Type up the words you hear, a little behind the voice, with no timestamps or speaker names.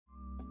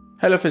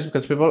Hello Facebook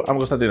ads people, I'm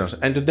Konstantinos,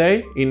 and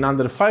today in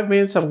under 5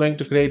 minutes I'm going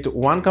to create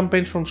one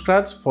campaign from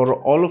scratch for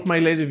all of my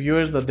lazy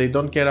viewers that they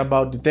don't care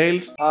about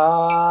details.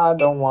 I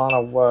don't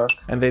wanna work.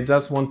 And they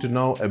just want to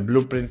know a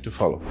blueprint to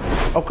follow.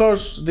 Of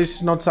course, this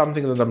is not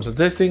something that I'm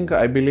suggesting.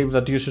 I believe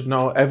that you should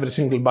know every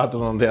single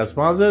button on the ads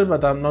manager,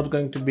 but I'm not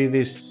going to be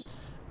this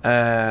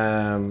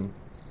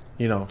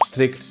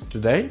strict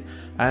today.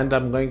 And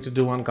I'm going to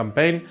do one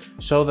campaign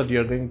so that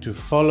you're going to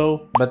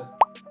follow, but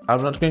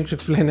I'm not going to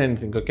explain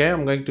anything, okay?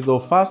 I'm going to go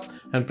fast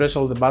and press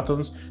all the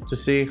buttons to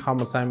see how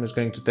much time it's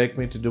going to take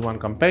me to do one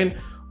campaign.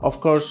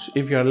 Of course,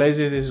 if you're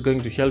lazy, this is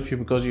going to help you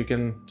because you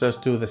can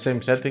just do the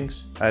same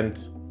settings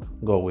and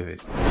go with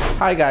this.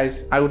 Hi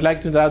guys, I would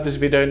like to interrupt this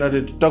video in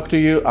order to talk to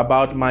you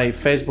about my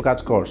Facebook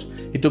ads course.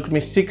 It took me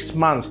 6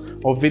 months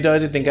of video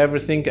editing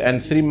everything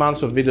and 3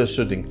 months of video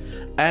shooting.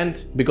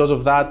 And because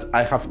of that,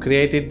 I have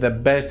created the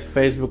best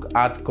Facebook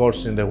ad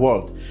course in the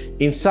world.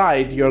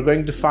 Inside, you're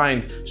going to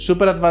find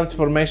super advanced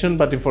information,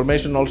 but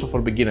information also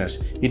for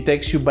beginners. It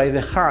takes you by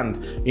the hand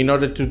in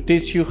order to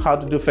teach you how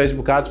to do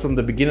Facebook ads from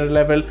the beginner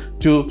level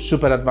to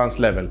super advanced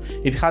level.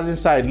 It has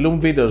inside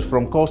Loom videos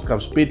from cost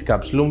caps, speed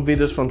caps, Loom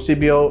videos from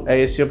CBO,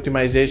 ASC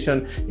optimization.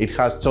 It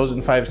has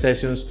chosen 5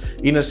 sessions,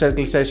 inner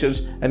circle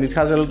sessions, and it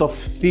has a lot of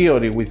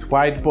theory with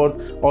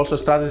whiteboard, also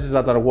strategies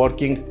that are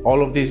working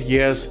all of these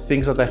years,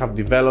 things that I have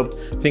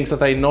developed, things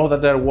that I know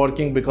that are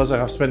working because I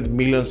have spent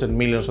millions and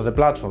millions on the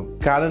platform.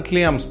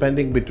 Currently, I'm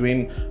spending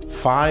between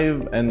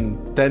 5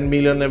 and 10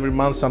 million every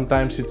month,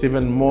 sometimes it's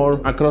even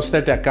more, across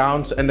 30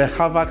 accounts, and I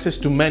have access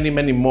to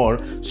many more.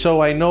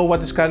 So I know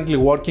what is currently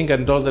working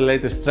and all the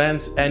latest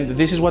trends, and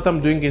this is what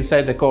I'm doing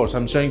inside the course.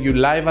 I'm showing you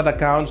live ad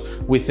accounts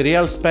with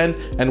real spend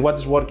and what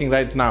is working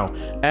right now.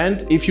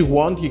 And if you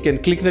want, you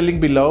can click the link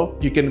below,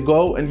 you can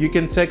go and you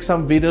can check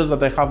some videos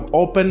that I have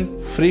open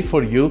free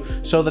for you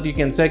so that you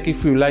can check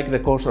if you like the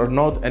course or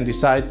not and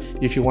decide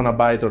if you want to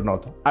buy it or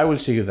not. I will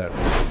see you there.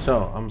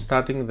 So I'm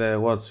starting the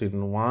watch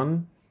in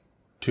 1,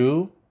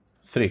 2,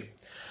 3.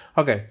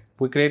 Okay,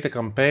 we create a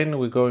campaign,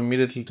 we go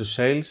immediately to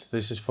sales.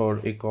 This is for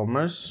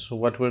e-commerce.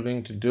 What we're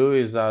going to do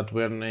is that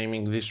we're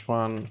naming this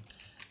one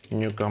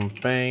new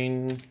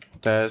campaign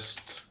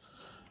test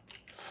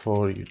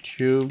for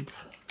YouTube.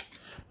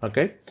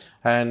 Okay,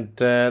 and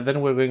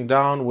then we're going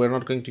down. We're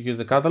not going to use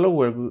the catalog,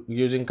 we're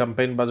using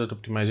campaign budget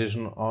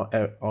optimization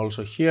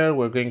also here.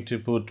 We're going to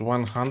put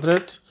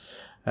 100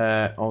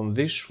 on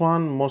this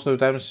one. Most of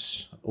the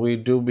times we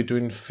do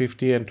between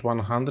 50 and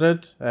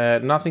 100.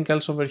 Nothing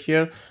else over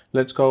here.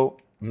 Let's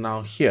go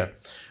now here.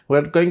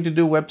 We're going to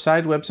do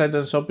website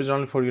and shop is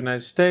only for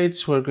United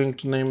States. We're going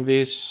to name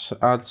this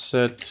ad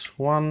set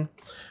 1.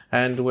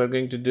 And we're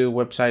going to do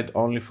website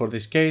only for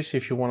this case.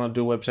 If you want to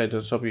do website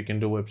and shop, you can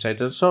do website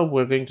and shop.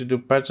 We're going to do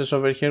purchase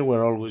over here.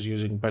 We're always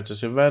using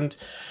purchase event.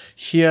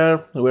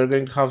 Here, we're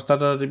going to have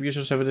starter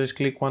attribution, 7 days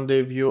click, 1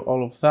 day view,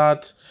 all of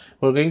that.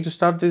 We're going to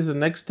start this the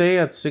next day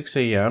at 6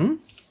 a.m.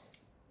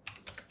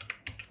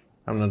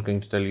 I'm not going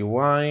to tell you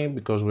why,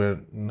 because we're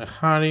in a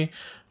hurry.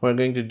 We're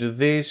going to do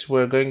this.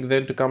 We're going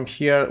then to come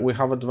here. We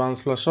have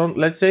advanced flash on.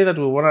 Let's say that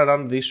we want to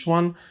run this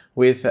one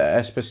with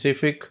a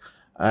specific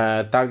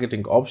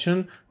targeting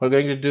option. We're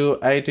going to do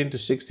 18 to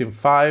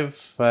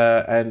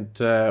 16.5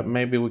 and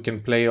maybe we can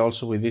play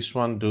also with this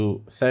one,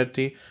 do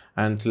 30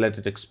 and let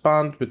it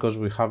expand because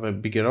we have a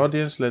bigger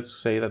audience. Let's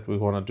say that we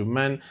want to do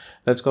men.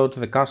 Let's go to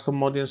the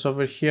custom audience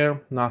over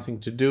here, nothing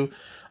to do.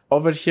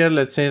 Over here,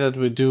 let's say that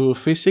we do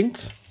fishing,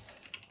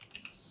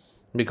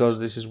 because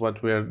this is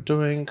what we are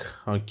doing.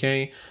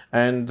 Okay,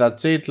 and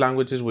that's it.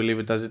 Languages, we leave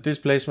it as it is,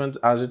 placement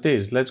as it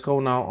is. Let's go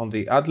now on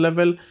the ad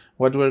level.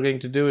 What we're going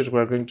to do is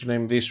we're going to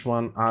name this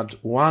one ad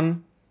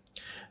 1.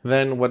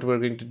 Then what we're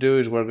going to do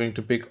is we're going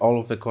to pick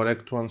all of the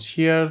correct ones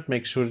here,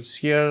 make sure it's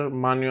here,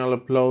 manual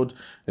upload,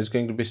 it's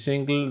going to be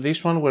single.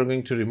 This one we're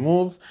going to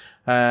remove.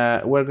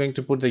 We're going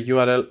to put the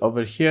URL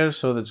over here,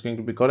 so that's going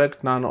to be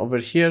correct. None over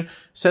here.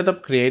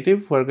 Setup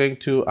creative, we're going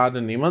to add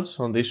an image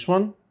on this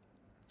one.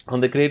 On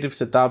the creative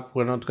setup,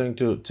 we're not going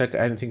to check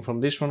anything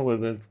from this one. We're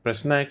going to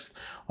press next.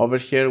 Over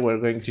here, we're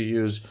going to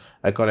use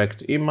a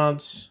correct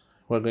image.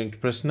 We're going to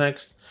press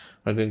next.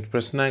 We're going to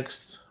press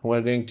next.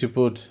 We're going to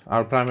put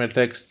our primary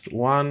text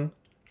 1,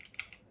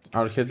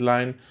 our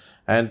headline,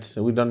 and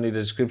we don't need a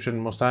description.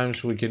 Most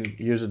times we can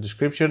use a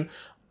description.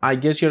 I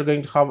guess you're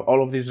going to have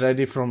all of this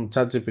ready from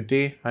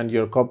ChatGPT and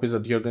your copies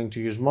that you're going to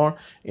use more.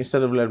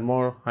 Instead of learn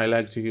more, I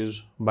like to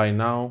use buy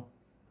now.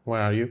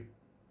 Where are you?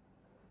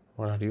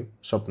 Where are you?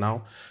 Shop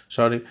now,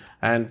 sorry.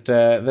 And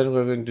then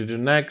we're going to do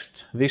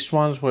next. These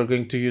ones, we're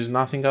going to use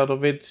nothing out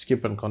of it,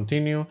 skip and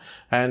continue.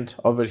 And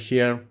over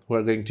here,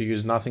 we're going to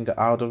use nothing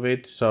out of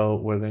it. So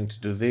we're going to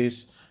do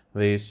this,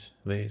 this,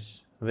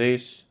 this,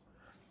 this.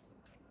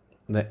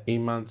 The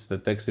image, the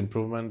text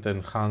improvement, the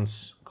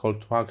enhance call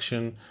to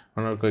action,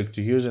 we're not going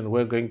to use, and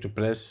we're going to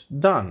press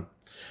done.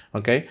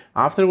 Okay,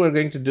 after we're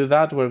going to do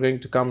that, we're going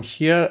to come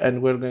here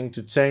and we're going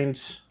to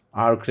change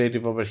our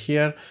creative over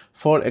here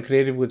for a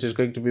creative which is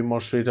going to be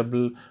more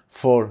suitable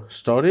for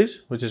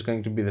stories, which is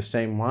going to be the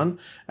same one.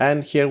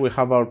 And here we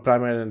have our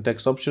primary and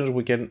text options.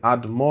 We can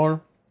add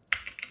more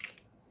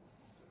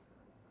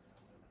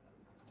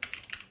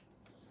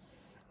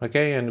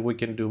Okay, and we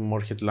can do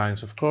more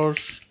headlines, of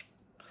course.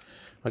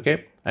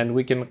 Okay, and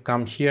we can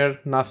come here,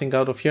 nothing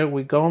out of here.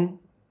 We go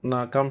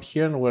now, come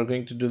here, and we're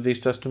going to do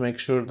this just to make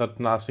sure that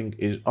nothing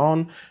is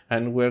on,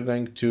 and we're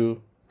going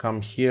to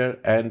come here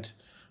and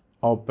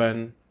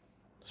open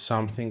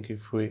something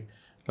if we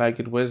like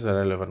it. Where's the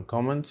relevant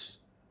comments?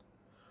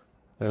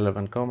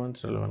 Relevant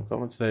comments,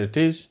 there it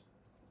is.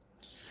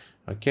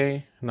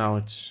 Okay, now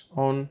it's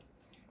on.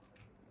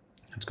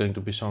 It's going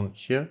to be shown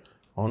here,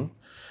 on.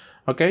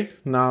 Okay,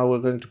 now we're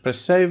going to press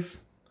save.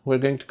 We're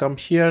going to come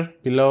here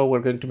below. We're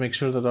going to make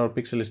sure that our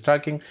pixel is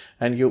tracking,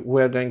 and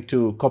we're going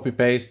to copy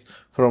paste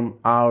from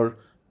our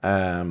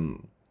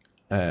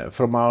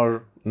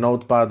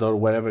notepad or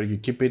wherever you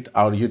keep it,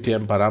 our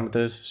UTM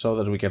parameters, so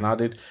that we can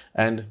add it,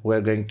 and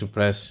we're going to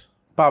press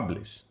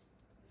publish.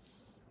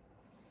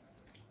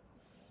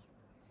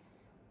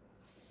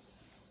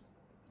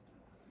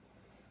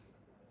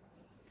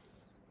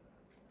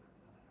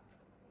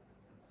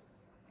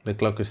 The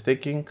clock is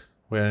ticking.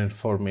 We're in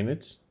 4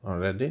 minutes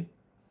already.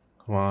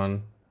 Come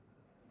on,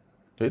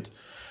 do it.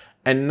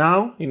 And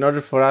now, in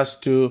order for us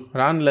to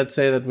run, let's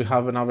say that we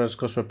have an average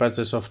cost per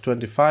purchase of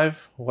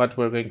 25. What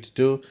we're going to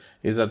do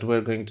is that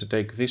we're going to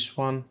take this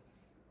one.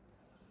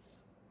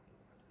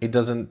 It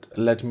doesn't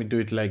let me do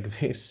it like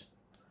this.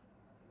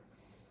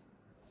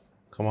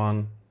 Come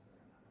on,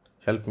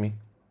 help me.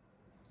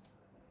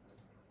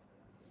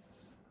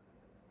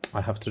 I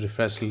have to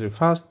refresh really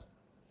fast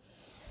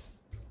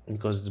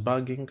because it's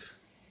bugging.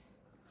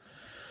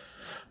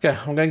 Okay,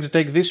 I'm going to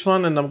take this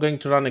one and I'm going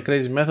to run a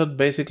crazy method.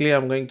 Basically,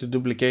 I'm going to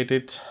duplicate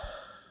it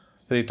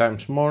 3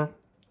 times more.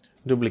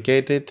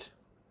 Duplicate it.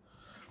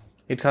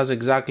 It has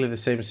exactly the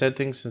same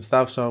settings and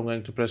stuff, so I'm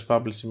going to press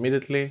publish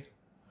immediately.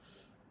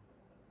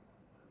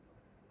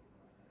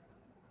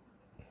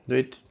 Do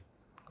it.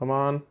 Come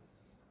on.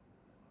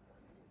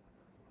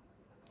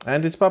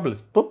 And it's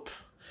published. Boop.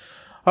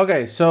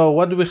 Okay, so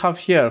what do we have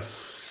here?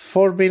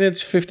 4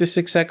 minutes,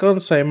 56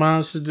 seconds. I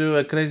managed to do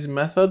a crazy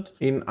method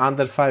in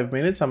under 5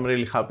 minutes. I'm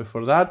really happy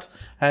for that.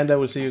 And I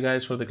will see you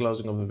guys for the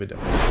closing of the video.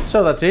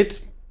 So that's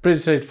it. Pretty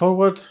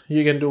straightforward.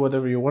 You can do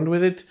whatever you want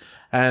with it.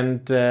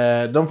 And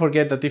don't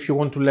forget that if you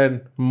want to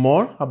learn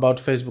more about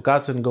Facebook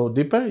ads and go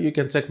deeper, you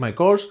can check my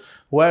course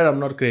where I'm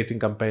not creating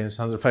campaigns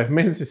under 5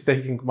 minutes. It's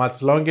taking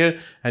much longer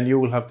and you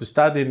will have to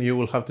study and you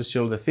will have to see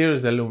all the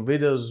theories, the Loom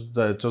videos,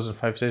 the chosen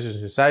 5 sessions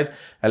inside,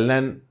 and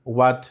learn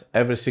what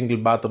every single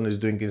button is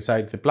doing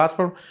inside the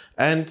platform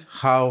and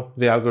how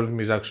the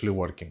algorithm is actually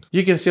working.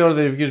 You can see all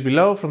the reviews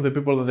below from the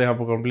people that they have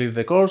completed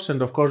the course.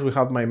 And of course, we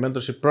have my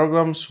mentorship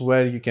programs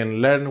where you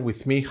can learn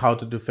with me how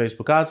to do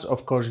Facebook ads.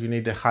 Of course, you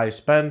need a high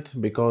spend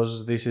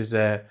because this is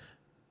an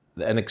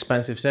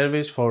expensive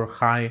service for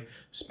high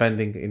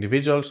spending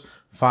individuals.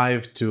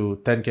 5 to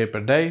 10K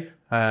per day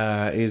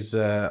is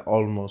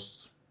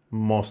almost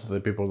most of the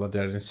people that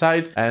are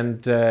inside.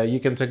 And you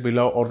can check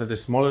below all the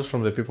testimonials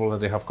from the people that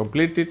they have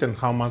completed and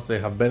how much they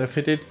have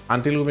benefited.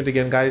 Until we meet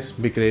again, guys,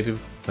 be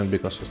creative and be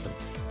consistent.